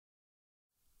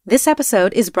This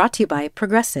episode is brought to you by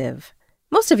Progressive.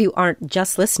 Most of you aren't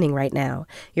just listening right now.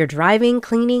 You're driving,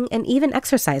 cleaning, and even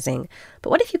exercising. But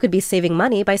what if you could be saving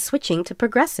money by switching to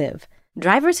Progressive?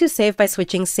 Drivers who save by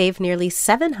switching save nearly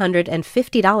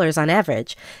 $750 on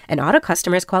average, and auto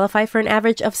customers qualify for an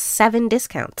average of 7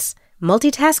 discounts.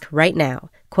 Multitask right now.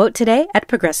 Quote today at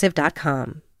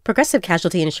Progressive.com. Progressive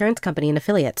Casualty Insurance Company and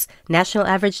Affiliates. National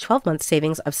average 12-month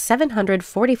savings of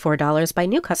 $744 by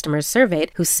new customers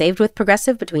surveyed who saved with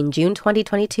Progressive between June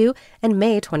 2022 and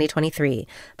May 2023.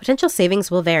 Potential savings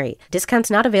will vary.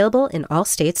 Discounts not available in all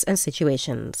states and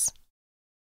situations.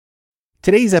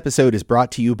 Today's episode is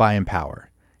brought to you by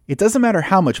Empower. It doesn't matter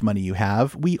how much money you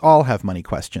have, we all have money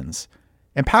questions.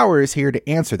 Empower is here to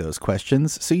answer those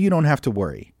questions so you don't have to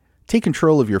worry. Take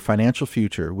control of your financial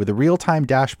future with a real-time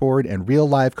dashboard and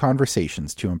real-live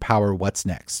conversations to empower what's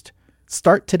next.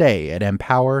 Start today at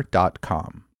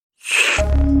empower.com.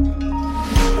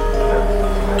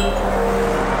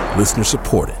 Listener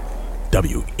supported.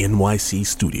 WNYC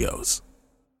Studios.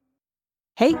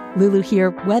 Hey, Lulu here.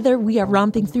 Whether we are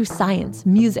romping through science,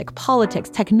 music, politics,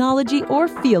 technology, or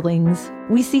feelings,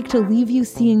 we seek to leave you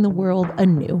seeing the world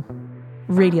anew.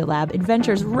 Radiolab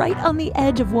adventures right on the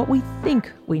edge of what we think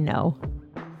we know,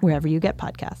 wherever you get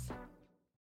podcasts.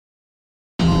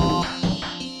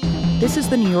 This is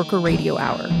the New Yorker Radio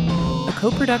Hour, a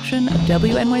co-production of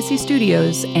WNYC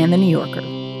Studios and The New Yorker.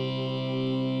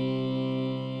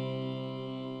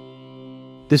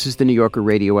 This is the New Yorker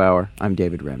Radio Hour. I'm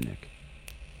David Remnick.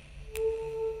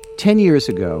 10 years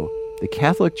ago, the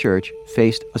Catholic Church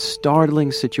faced a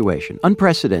startling situation,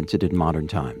 unprecedented in modern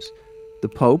times. The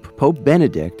Pope, Pope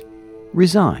Benedict,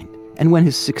 resigned. And when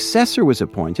his successor was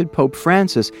appointed, Pope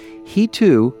Francis, he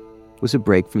too was a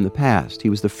break from the past. He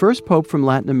was the first pope from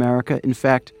Latin America, in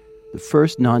fact, the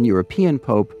first non-European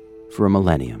pope for a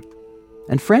millennium.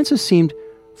 And Francis seemed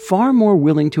far more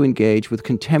willing to engage with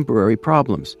contemporary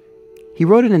problems. He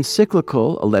wrote an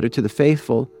encyclical, a letter to the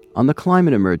faithful, on the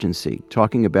climate emergency,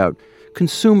 talking about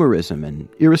consumerism and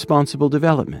irresponsible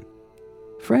development.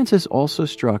 Francis also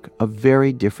struck a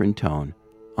very different tone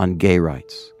on gay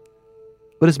rights.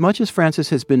 But as much as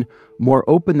Francis has been more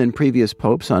open than previous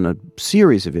popes on a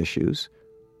series of issues,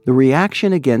 the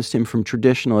reaction against him from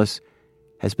traditionalists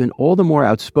has been all the more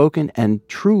outspoken and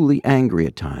truly angry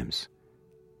at times.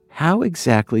 How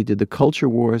exactly did the culture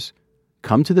wars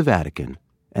come to the Vatican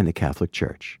and the Catholic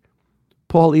Church?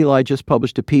 Paul Elie just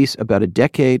published a piece about a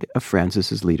decade of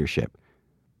Francis's leadership.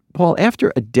 Paul,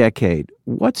 after a decade,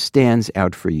 what stands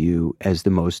out for you as the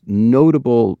most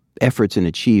notable efforts and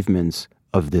achievements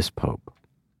of this pope?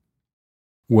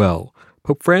 Well,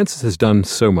 Pope Francis has done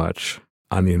so much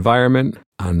on the environment,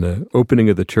 on the opening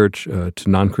of the church to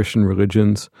non-Christian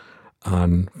religions,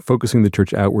 on focusing the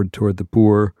church outward toward the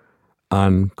poor,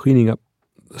 on cleaning up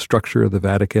the structure of the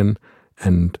Vatican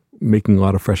and making a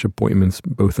lot of fresh appointments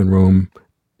both in Rome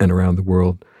and around the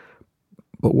world.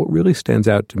 But what really stands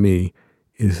out to me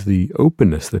is the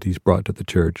openness that he's brought to the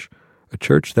church, a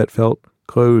church that felt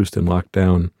closed and locked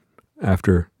down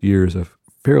after years of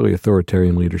fairly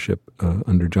authoritarian leadership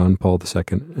under John Paul II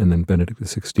and then Benedict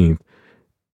XVI,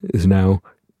 is now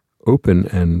open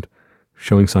and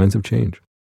showing signs of change.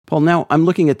 Paul, now I'm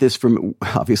looking at this from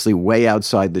obviously way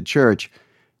outside the church,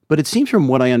 but it seems from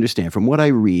what I understand, from what I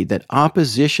read, that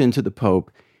opposition to the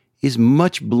Pope is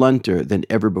much blunter than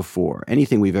ever before,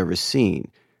 anything we've ever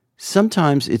seen.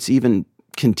 Sometimes it's even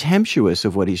contemptuous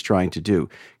of what he's trying to do.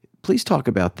 Please talk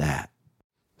about that.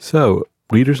 So,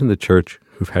 leaders in the church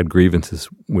who've had grievances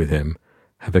with him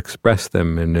have expressed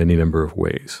them in any number of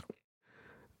ways.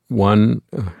 One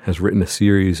has written a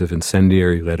series of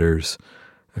incendiary letters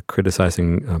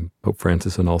criticizing Pope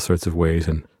Francis in all sorts of ways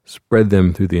and spread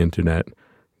them through the internet,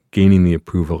 gaining the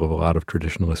approval of a lot of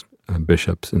traditionalist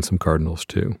bishops and some cardinals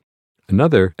too.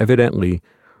 Another evidently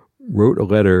wrote a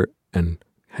letter and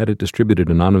had it distributed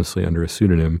anonymously under a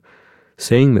pseudonym,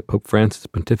 saying that Pope Francis'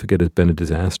 pontificate has been a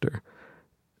disaster,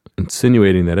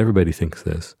 insinuating that everybody thinks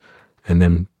this, and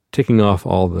then ticking off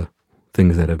all the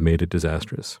things that have made it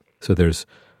disastrous. So there's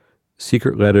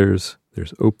secret letters,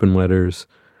 there's open letters,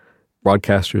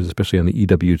 broadcasters, especially on the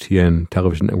EWTN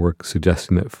television network,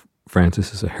 suggesting that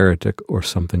Francis is a heretic or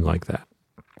something like that.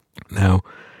 Now,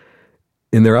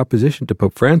 in their opposition to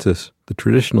Pope Francis, the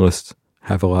traditionalists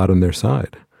have a lot on their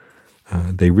side.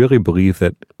 They really believe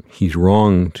that he's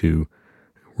wrong to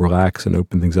relax and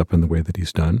open things up in the way that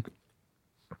he's done.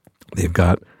 They've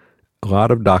got a lot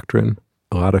of doctrine,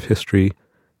 a lot of history,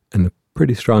 and a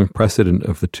pretty strong precedent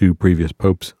of the two previous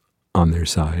popes on their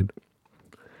side.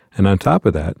 And on top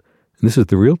of that, and this is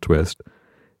the real twist,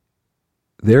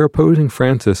 they're opposing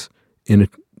Francis in a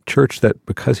church that,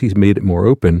 because he's made it more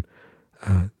open,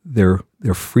 they're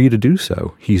free to do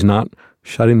so. He's not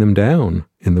shutting them down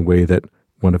in the way that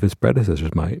one of his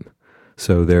predecessors might.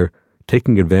 So they're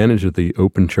taking advantage of the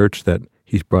open church that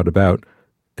he's brought about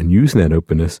and using that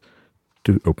openness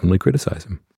to openly criticize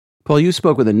him. Paul, you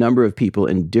spoke with a number of people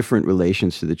in different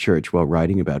relations to the church while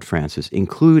writing about Francis,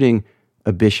 including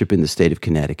a bishop in the state of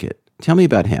Connecticut. Tell me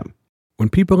about him. When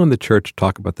people in the church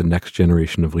talk about the next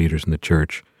generation of leaders in the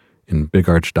church in big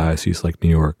archdioceses like New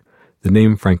York, the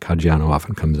name Frank Caggiano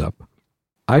often comes up.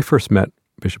 I first met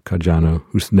Bishop Caggiano,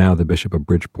 who's now the Bishop of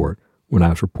Bridgeport, when I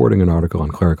was reporting an article on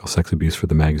clerical sex abuse for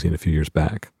the magazine a few years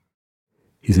back.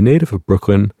 He's a native of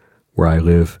Brooklyn, where I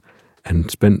live,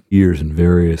 and spent years in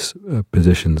various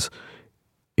positions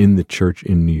in the church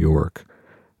in New York,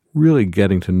 really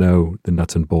getting to know the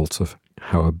nuts and bolts of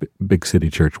how a big city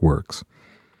church works.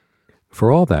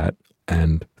 For all that,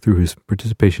 and through his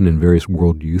participation in various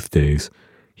World Youth Days,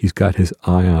 he's got his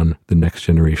eye on the next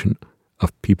generation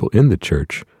of people in the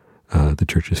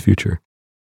church's future.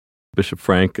 Bishop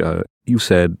Frank, you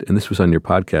said, and this was on your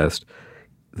podcast,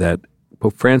 that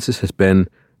Pope Francis has been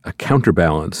a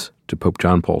counterbalance to Pope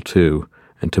John Paul II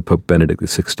and to Pope Benedict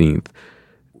XVI.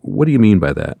 What do you mean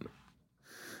by that?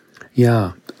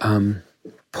 Yeah.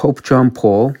 Pope John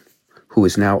Paul, who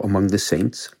is now among the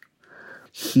saints,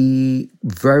 he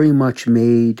very much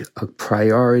made a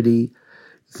priority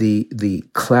the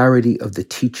clarity of the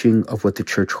teaching of what the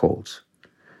church holds.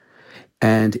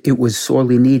 And it was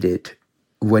sorely needed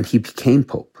when he became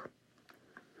Pope.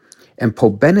 And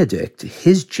Pope Benedict,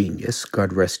 his genius,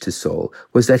 God rest his soul,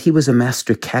 was that he was a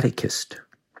master catechist.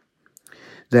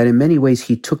 That in many ways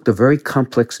he took the very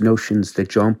complex notions that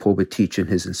John Paul would teach in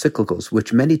his encyclicals,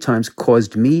 which many times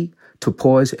caused me to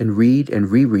pause and read and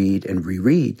reread and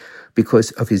reread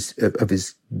because of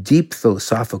his deep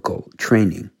philosophical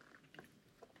training,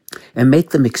 and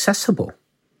make them accessible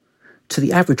to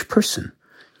the average person.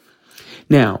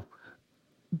 Now,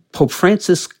 Pope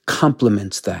Francis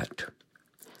complements that.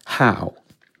 How?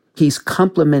 He's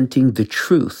complementing the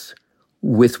truth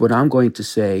with what I'm going to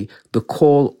say, the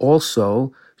call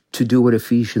also to do what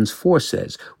Ephesians 4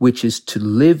 says, which is to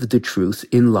live the truth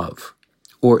in love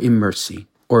or in mercy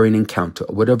or in encounter,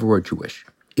 or whatever word you wish.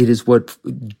 It is what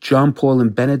John Paul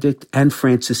and Benedict and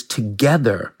Francis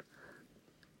together,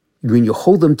 when you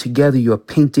hold them together, you're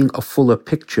painting a fuller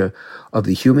picture of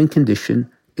the human condition,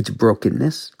 its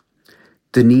brokenness,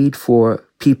 the need for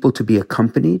people to be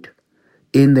accompanied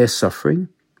in their suffering,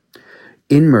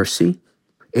 in mercy,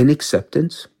 in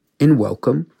acceptance, in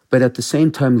welcome, but at the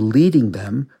same time leading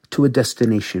them to a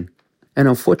destination. And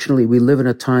unfortunately, we live in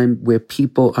a time where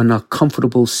people are not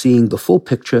comfortable seeing the full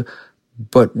picture,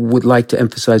 but would like to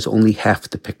emphasize only half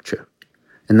the picture.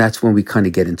 And that's when we kind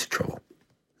of get into trouble.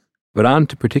 But on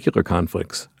to particular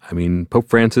conflicts. I mean, Pope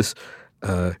Francis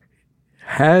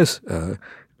has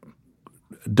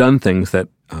done things that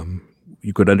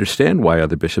you could understand why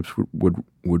other bishops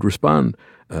would respond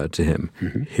to him.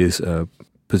 Mm-hmm. His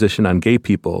position on gay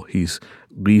people, he's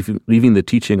leaving the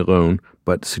teaching alone,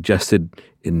 but suggested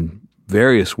in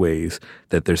various ways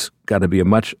that there's got to be a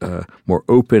much more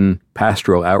open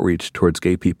pastoral outreach towards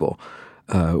gay people.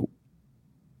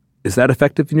 Is that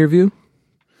effective in your view?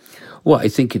 Well, I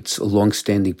think it's a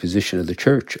long-standing position of the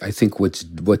church. I think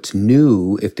what's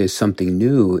new, if there's something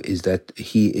new, is that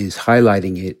he is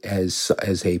highlighting it as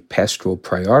a pastoral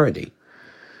priority.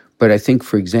 But I think,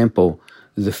 for example,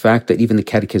 the fact that even the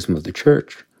Catechism of the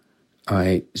Church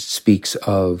speaks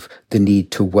of the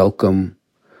need to welcome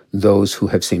those who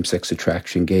have same-sex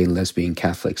attraction, gay, lesbian,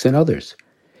 Catholics, and others.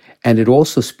 And it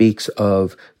also speaks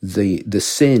of the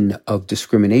sin of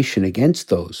discrimination against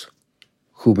those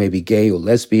who may be gay or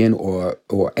lesbian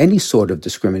or any sort of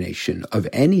discrimination of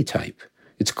any type.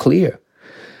 It's clear.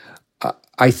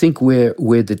 I think where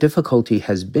the difficulty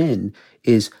has been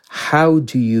is how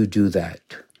do you do that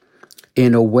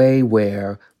in a way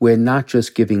where we're not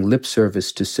just giving lip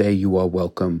service to say you are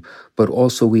welcome, but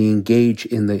also we engage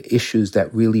in the issues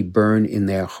that really burn in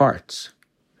their hearts.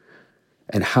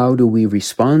 And how do we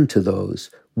respond to those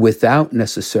without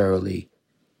necessarily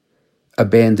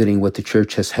abandoning what the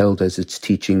church has held as its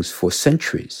teachings for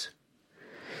centuries?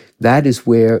 That is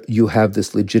where you have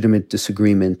this legitimate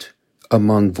disagreement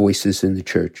among voices in the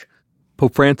church.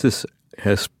 Pope Francis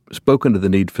has spoken to the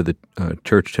need for the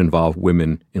church to involve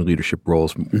women in leadership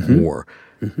roles more.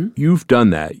 Mm-hmm. You've done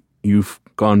that. You've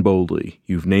gone boldly.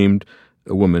 You've named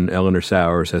a woman, Eleanor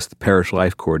Sowers, as the parish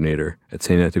life coordinator at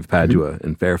St. Anthony of Padua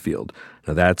in Fairfield.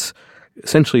 Now that's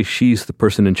essentially she's the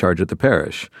person in charge of the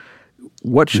parish.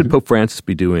 What should Pope Francis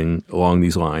be doing along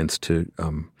these lines to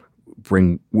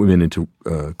bring women into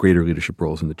greater leadership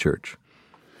roles in the church?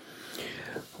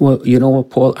 Well, you know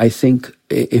what, Paul? I think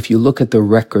if you look at the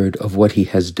record of what he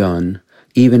has done,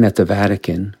 even at the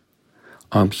Vatican,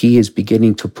 he is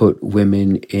beginning to put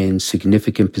women in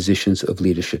significant positions of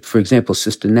leadership. For example,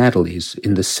 Sister Natalie's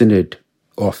in the Synod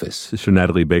office. Sister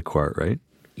Natalie Bécourt, right?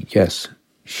 Yes.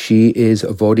 She is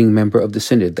a voting member of the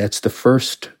Synod. That's the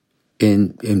first,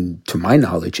 to my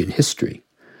knowledge, in history,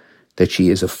 that she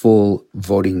is a full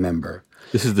voting member.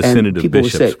 This is the Synod of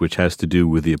Bishops, which has to do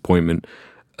with the appointment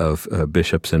of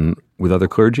bishops and with other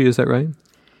clergy, is that right?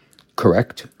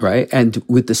 Correct, right? And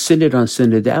with the Synod on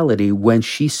synodality, when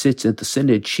she sits at the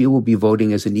Synod, she will be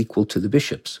voting as an equal to the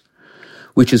bishops,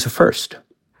 which is a first.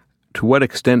 To what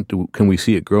extent can we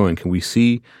see it growing? Can we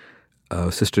see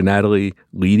Sister Natalie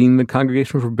leading the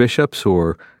Congregation for Bishops,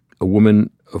 or a woman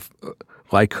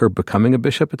like her becoming a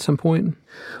bishop at some point?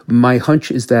 My hunch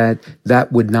is that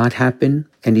would not happen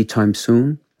anytime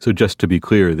soon. So just to be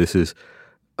clear, this is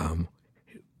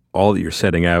all that you're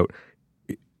setting out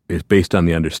is based on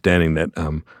the understanding that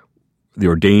the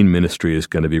ordained ministry is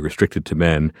going to be restricted to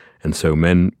men, and so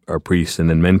men are priests, and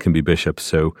then men can be bishops.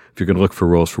 So if you're going to look for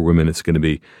roles for women, it's going to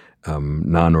be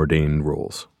non-ordained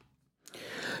roles.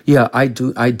 Yeah, I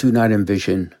do not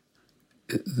envision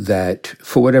that,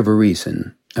 for whatever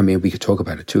reason. I mean, we could talk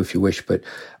about it too if you wish, but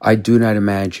I do not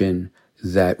imagine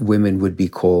that women would be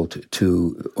called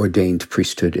to ordained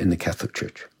priesthood in the Catholic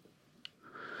Church.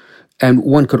 And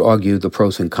one could argue the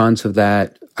pros and cons of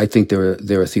that. I think there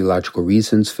are theological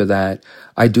reasons for that.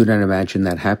 I do not imagine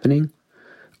that happening.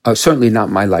 Certainly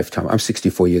not my lifetime. I'm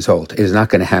 64 years old. It is not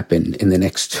going to happen in the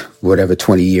next,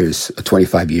 20 years or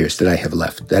 25 years that I have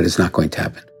left. That is not going to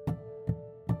happen.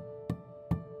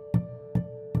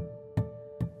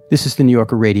 This is the New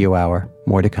Yorker Radio Hour.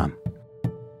 More to come.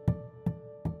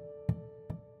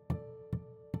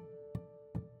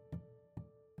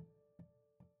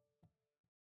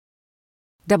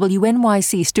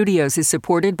 WNYC Studios is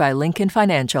supported by Lincoln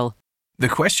Financial. The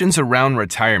questions around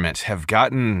retirement have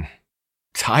gotten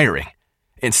tiring.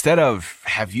 Instead of,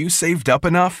 have you saved up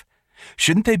enough?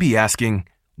 Shouldn't they be asking,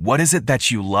 what is it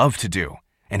that you love to do?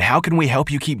 And how can we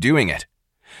help you keep doing it?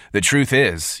 The truth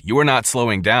is, you're not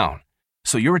slowing down.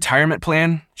 So your retirement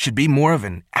plan should be more of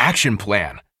an action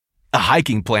plan, a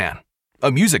hiking plan,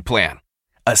 a music plan,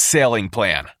 a sailing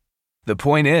plan. The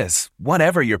point is,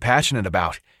 whatever you're passionate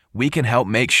about, we can help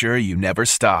make sure you never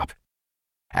stop.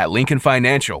 At Lincoln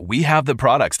Financial, we have the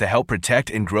products to help protect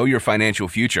and grow your financial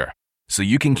future, so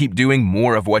you can keep doing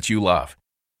more of what you love.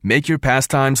 Make your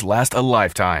pastimes last a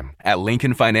lifetime at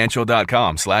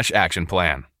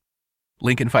lincolnfinancial.com/action-plan.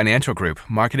 Lincoln Financial Group,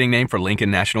 marketing name for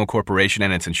Lincoln National Corporation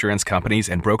and its insurance companies,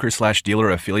 and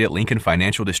broker/dealer affiliate Lincoln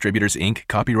Financial Distributors, Inc.,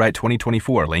 copyright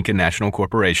 2024, Lincoln National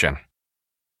Corporation.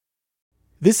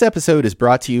 This episode is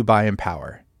brought to you by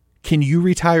Empower. Can you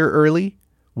retire early?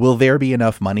 Will there be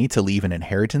enough money to leave an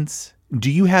inheritance? Do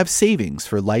you have savings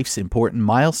for life's important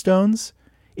milestones?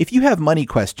 If you have money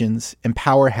questions,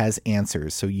 Empower has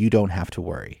answers so you don't have to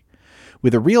worry.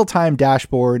 With a real-time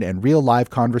dashboard and real live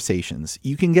conversations,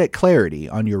 you can get clarity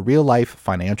on your real-life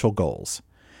financial goals.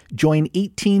 Join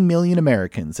 18 million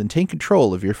Americans and take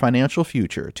control of your financial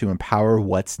future to empower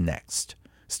what's next.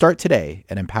 Start today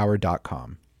at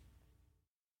empower.com.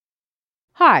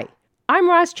 Hi, I'm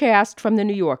Roz Chast from The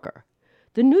New Yorker.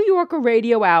 The New Yorker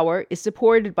Radio Hour is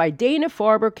supported by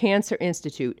Dana-Farber Cancer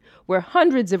Institute, where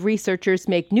hundreds of researchers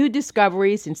make new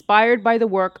discoveries inspired by the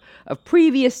work of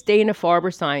previous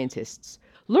Dana-Farber scientists.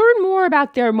 Learn more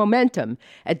about their momentum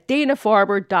at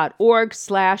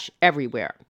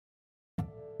danafarber.org/everywhere.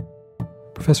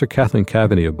 Professor Kathleen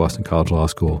Kaveny of Boston College Law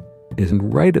School is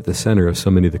right at the center of so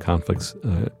many of the conflicts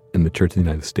in the Church of the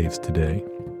United States today.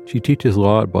 She teaches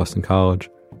law at Boston College.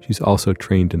 She's also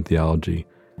trained in theology,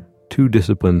 two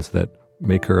disciplines that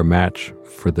make her a match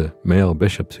for the male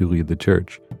bishops who lead the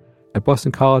church. At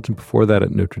Boston College and before that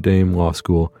at Notre Dame Law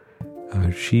School,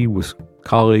 she was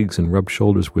colleagues and rubbed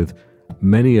shoulders with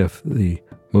many of the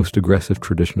most aggressive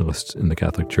traditionalists in the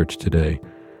Catholic Church today.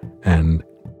 And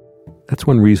that's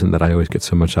one reason that I always get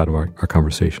so much out of our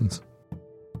conversations.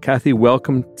 Kathy,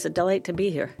 welcome. It's a delight to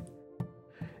be here.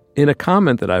 In a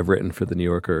comment that I've written for The New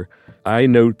Yorker, I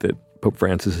note that Pope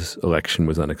Francis' election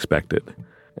was unexpected.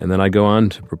 And then I go on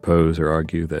to propose or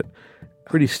argue that a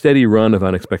pretty steady run of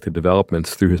unexpected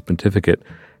developments through his pontificate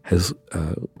has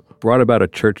brought about a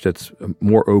church that's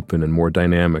more open and more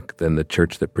dynamic than the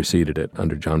church that preceded it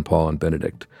under John Paul and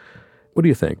Benedict. What do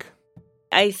you think?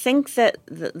 I think that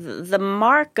the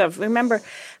mark of, remember,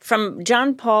 from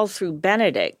John Paul through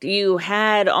Benedict, you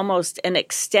had almost an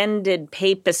extended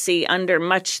papacy under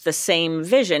much the same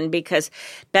vision, because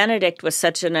Benedict was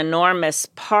such an enormous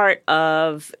part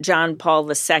of John Paul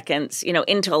II's,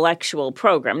 intellectual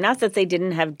program. Not that they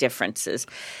didn't have differences.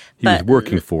 He was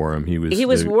working for him. He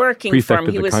was working prefect for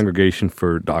him. of the Congregation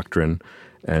for Doctrine,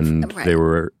 and they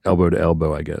were elbow to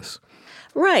elbow, I guess.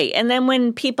 Right. And then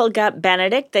when people got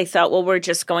Benedict, they thought, well, we're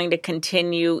just going to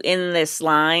continue in this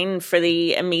line for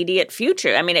the immediate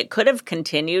future. I mean, it could have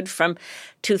continued from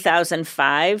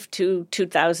 2005 to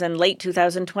late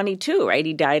 2022, right?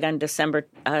 He died on December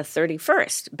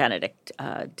 31st. Benedict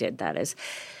did, that is.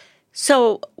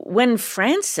 So when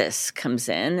Francis comes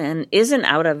in and isn't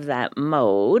out of that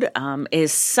mode,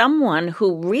 is someone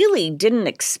who really didn't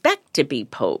expect to be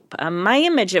Pope. My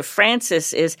image of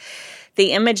Francis is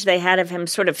the image they had of him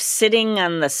sort of sitting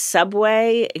on the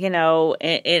subway,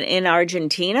 in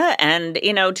Argentina and,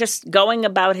 just going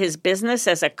about his business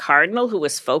as a cardinal who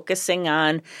was focusing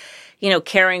on,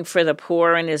 caring for the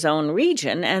poor in his own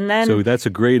region. And then, so that's a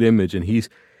great image. And he's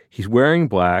wearing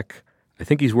black. I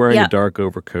think he's wearing a dark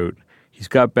overcoat. He's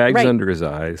got bags under his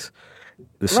eyes.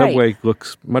 The subway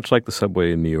looks much like the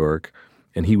subway in New York.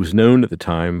 And he was known at the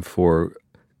time for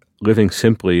living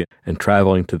simply and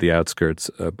traveling to the outskirts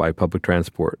by public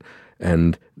transport.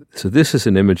 And so this is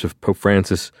an image of Pope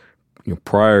Francis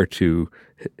prior to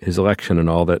his election and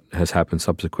all that has happened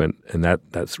subsequent, and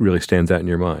that really stands out in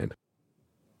your mind.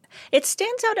 It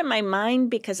stands out in my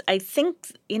mind because I think,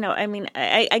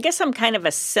 I guess I'm kind of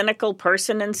a cynical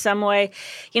person in some way.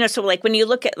 So like when you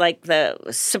look at like the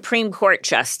Supreme Court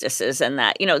justices and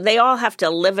that, they all have to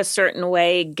live a certain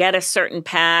way, get a certain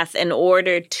path in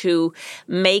order to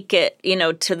make it,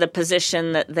 to the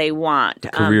position that they want. The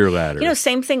career ladder.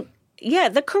 Same thing. Yeah,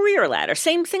 the career ladder.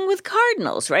 Same thing with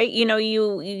cardinals, right?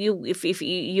 If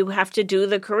you have to do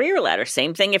the career ladder.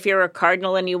 Same thing if you're a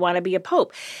cardinal and you want to be a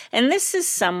pope. And this is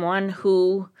someone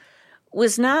who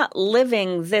was not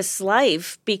living this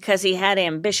life because he had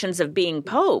ambitions of being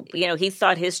pope. He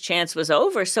thought his chance was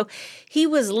over. So he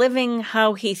was living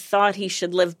how he thought he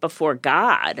should live before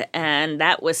God. And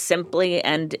that was simply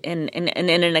in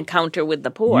an encounter with the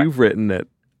poor. You've written that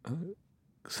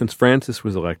since Francis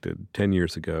was elected 10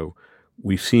 years ago,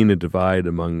 we've seen a divide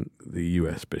among the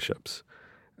U.S. bishops,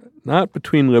 not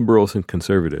between liberals and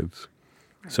conservatives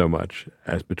so much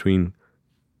as between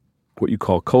what you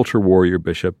call culture warrior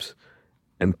bishops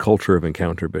and culture of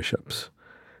encounter bishops.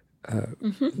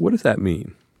 What does that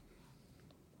mean?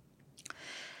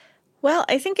 Well,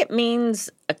 I think it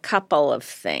means a couple of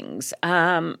things.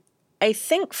 I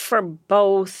think for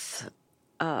both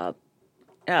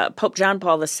Pope John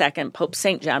Paul II, Pope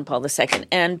St. John Paul II,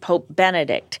 and Pope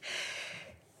Benedict,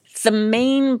 the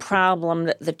main problem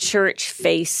that the Church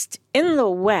faced in the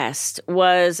West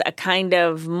was a kind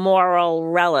of moral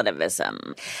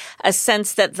relativism, a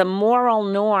sense that the moral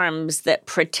norms that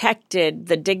protected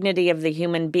the dignity of the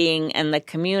human being and the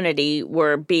community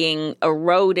were being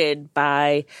eroded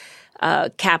by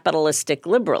capitalistic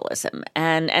liberalism.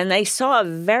 And they saw a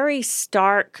very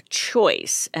stark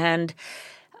choice. And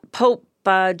Pope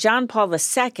John Paul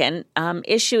II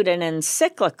issued an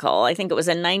encyclical, I think it was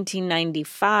in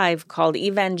 1995, called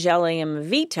Evangelium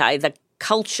Vitae, the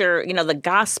culture, the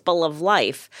gospel of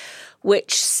life,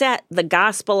 which set the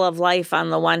gospel of life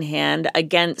on the one hand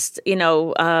against,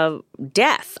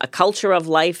 death, a culture of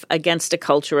life against a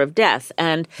culture of death.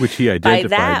 And which he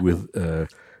identified with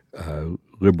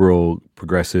liberal,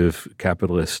 progressive,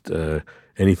 capitalist,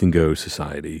 anything goes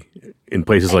society in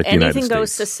places like the United States. Anything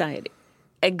goes society.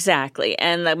 Exactly.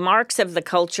 And the marks of the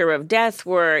culture of death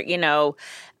were,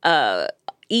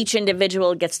 each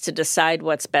individual gets to decide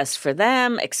what's best for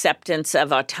them, acceptance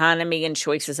of autonomy and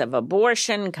choices of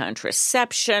abortion,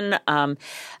 contraception,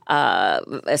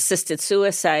 assisted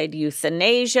suicide,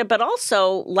 euthanasia, but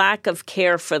also lack of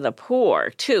care for the poor,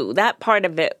 too. That part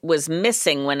of it was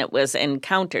missing when it was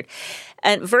encountered.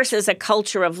 And versus a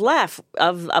culture of life,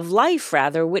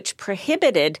 which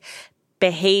prohibited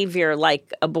behavior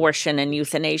like abortion and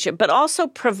euthanasia, but also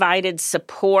provided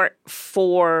support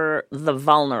for the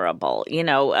vulnerable,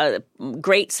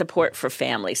 great support for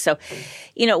families. So,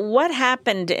 what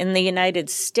happened in the United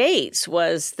States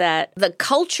was that the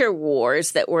culture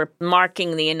wars that were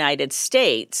marking the United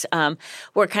States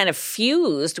were kind of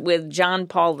fused with John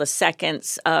Paul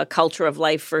II's culture of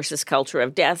life versus culture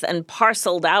of death and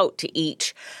parceled out to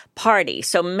each party.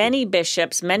 So many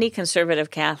bishops, many conservative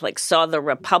Catholics saw the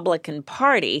Republican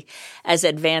Party as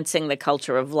advancing the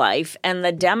culture of life and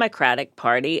the Democratic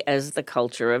Party as the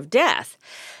culture of death.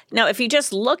 Now, if you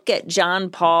just look at John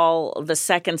Paul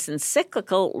II's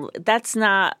encyclical, that's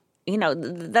not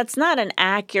an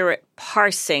accurate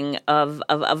parsing of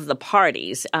the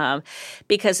parties,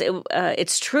 because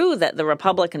it's true that the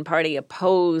Republican Party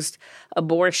opposed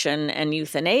abortion and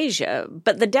euthanasia,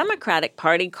 but the Democratic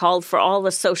Party called for all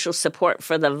the social support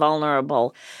for the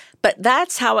vulnerable. But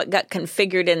that's how it got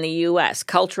configured in the U.S.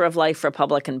 Culture of life,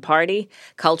 Republican Party.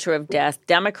 Culture of death,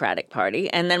 Democratic Party.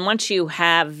 And then once you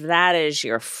have that as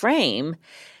your frame,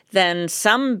 then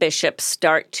some bishops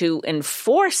start to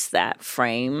enforce that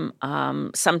frame,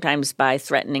 sometimes by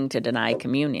threatening to deny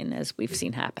communion, as we've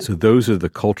seen happen. So those are the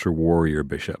culture warrior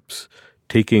bishops,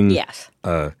 taking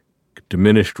a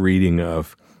diminished reading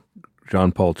of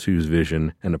John Paul II's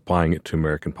vision and applying it to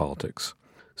American politics.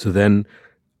 So then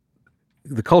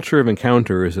the culture of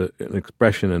encounter is an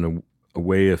expression and a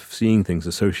way of seeing things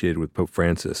associated with Pope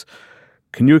Francis.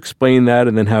 Can you explain that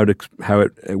and then how it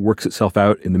works itself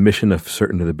out in the mission of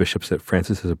certain of the bishops that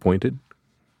Francis has appointed?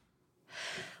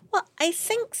 Well, I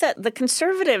think that the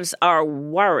conservatives are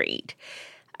worried.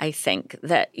 I think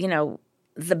that,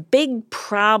 the big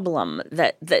problem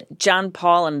that John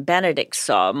Paul and Benedict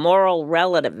saw, moral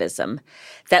relativism,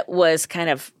 that was kind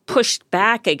of pushed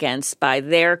back against by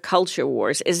their culture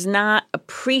wars, is not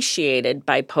appreciated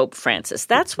by Pope Francis.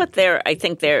 That's what their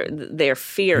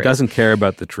fear is. He doesn't care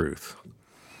about the truth.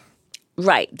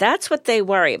 Right. That's what they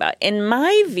worry about. In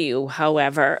my view,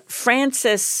 however,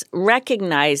 Francis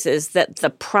recognizes that the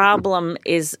problem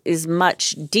is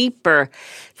much deeper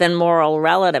than moral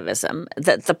relativism,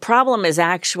 that the problem is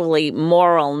actually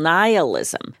moral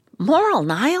nihilism. Moral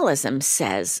nihilism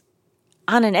says,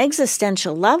 on an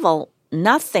existential level,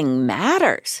 nothing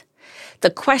matters.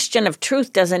 The question of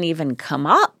truth doesn't even come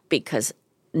up because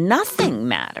nothing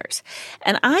matters.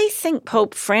 And I think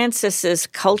Pope Francis's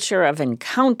culture of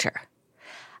encounter,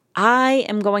 I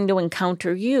am going to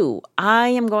encounter you. I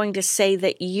am going to say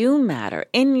that you matter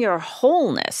in your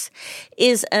wholeness,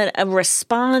 is a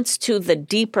response to the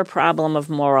deeper problem of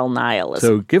moral nihilism.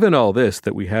 So given all this,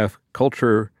 that we have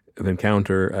culture of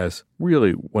encounter as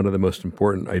really one of the most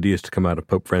important ideas to come out of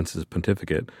Pope Francis'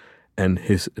 pontificate, and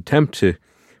his attempt to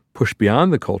push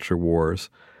beyond the culture wars,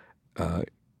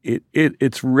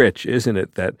 it's rich, isn't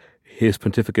it, that his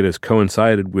pontificate has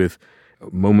coincided with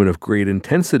moment of great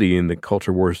intensity in the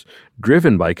culture wars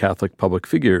driven by Catholic public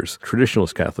figures,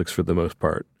 traditionalist Catholics for the most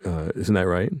part. Isn't that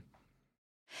right?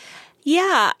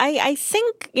 Yeah, I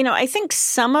think, I think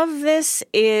some of this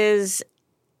is,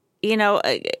 is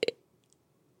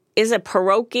a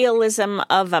parochialism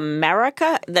of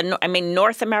America.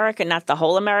 North America, not the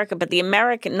whole America, but the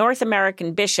North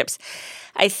American bishops,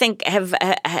 I think, have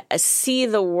see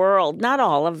the world, not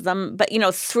all of them, but,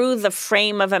 through the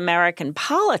frame of American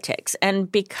politics. And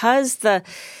because the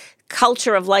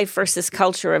culture of life versus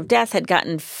culture of death had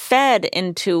gotten fed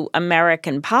into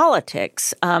American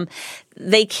politics,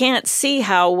 they can't see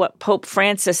how what Pope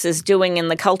Francis is doing in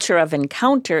the culture of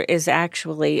encounter is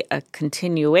actually a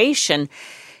continuation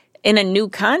in a new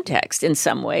context, in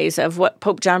some ways, of what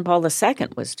Pope John Paul II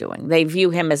was doing. They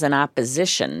view him as an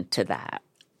opposition to that.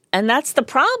 And that's the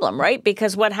problem, right?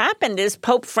 Because what happened is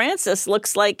Pope Francis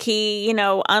looks like he,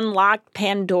 unlocked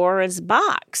Pandora's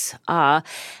box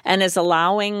and is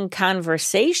allowing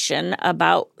conversation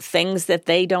about things that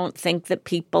they don't think that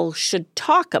people should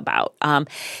talk about.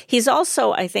 He's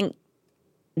also, I think,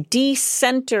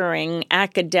 decentering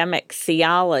academic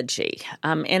theology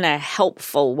in a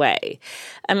helpful way.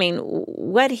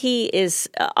 What he is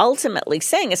ultimately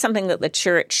saying is something that the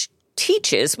Church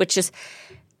teaches, which is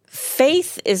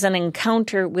faith is an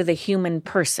encounter with a human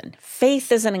person.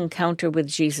 Faith is an encounter with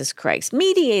Jesus Christ,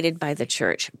 mediated by the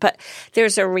Church. But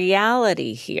there's a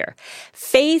reality here.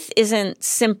 Faith isn't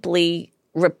simply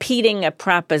repeating a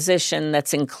proposition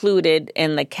that's included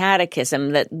in the catechism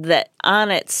that on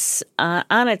its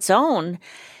own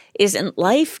isn't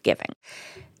life-giving.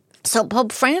 So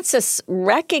Pope Francis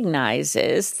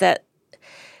recognizes that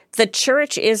the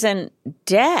Church isn't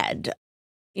dead.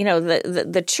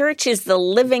 The Church is the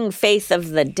living faith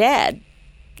of the dead,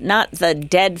 not the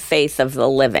dead faith of the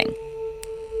living.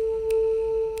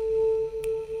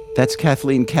 That's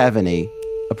Kathleen Kavanagh,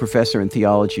 a professor in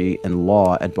theology and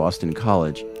law at Boston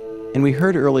College. And we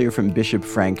heard earlier from Bishop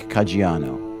Frank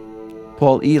Caggiano.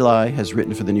 Paul Eli has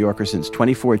written for The New Yorker since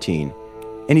 2014,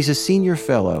 and he's a senior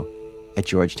fellow at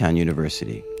Georgetown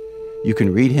University. You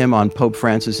can read him on Pope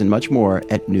Francis and much more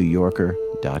at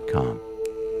newyorker.com.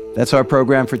 That's our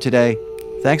program for today.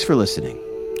 Thanks for listening.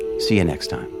 See you next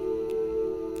time.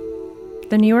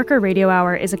 The New Yorker Radio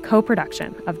Hour is a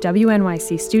co-production of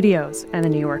WNYC Studios and The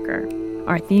New Yorker.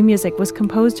 Our theme music was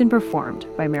composed and performed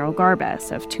by Meryl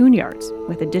Garbes of Tune Yards,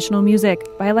 with additional music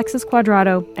by Alexis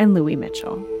Quadrado and Louis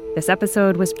Mitchell. This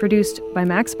episode was produced by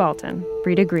Max Balton,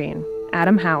 Brita Green,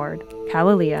 Adam Howard,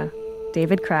 Kalalia,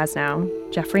 David Krasnow,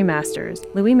 Jeffrey Masters,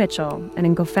 Louis Mitchell, and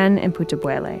Ngofen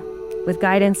Mputubuele, with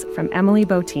guidance from Emily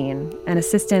Botine and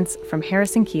assistance from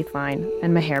Harrison Keithline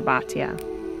and Meher Bhatia.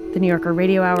 The New Yorker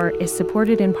Radio Hour is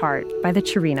supported in part by the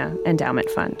Chirina Endowment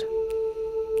Fund.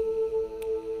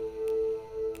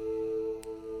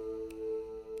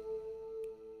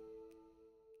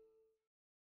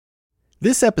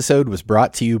 This episode was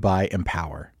brought to you by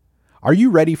Empower. Are you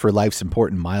ready for life's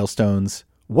important milestones?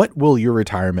 What will your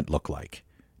retirement look like?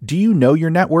 Do you know your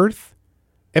net worth?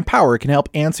 Empower can help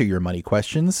answer your money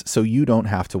questions so you don't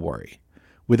have to worry.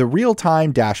 With a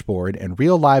real-time dashboard and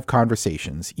real-live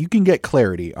conversations, you can get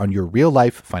clarity on your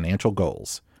real-life financial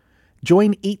goals.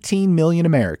 Join 18 million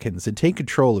Americans and take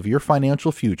control of your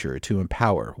financial future to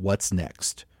empower what's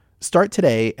next. Start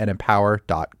today at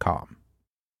empower.com.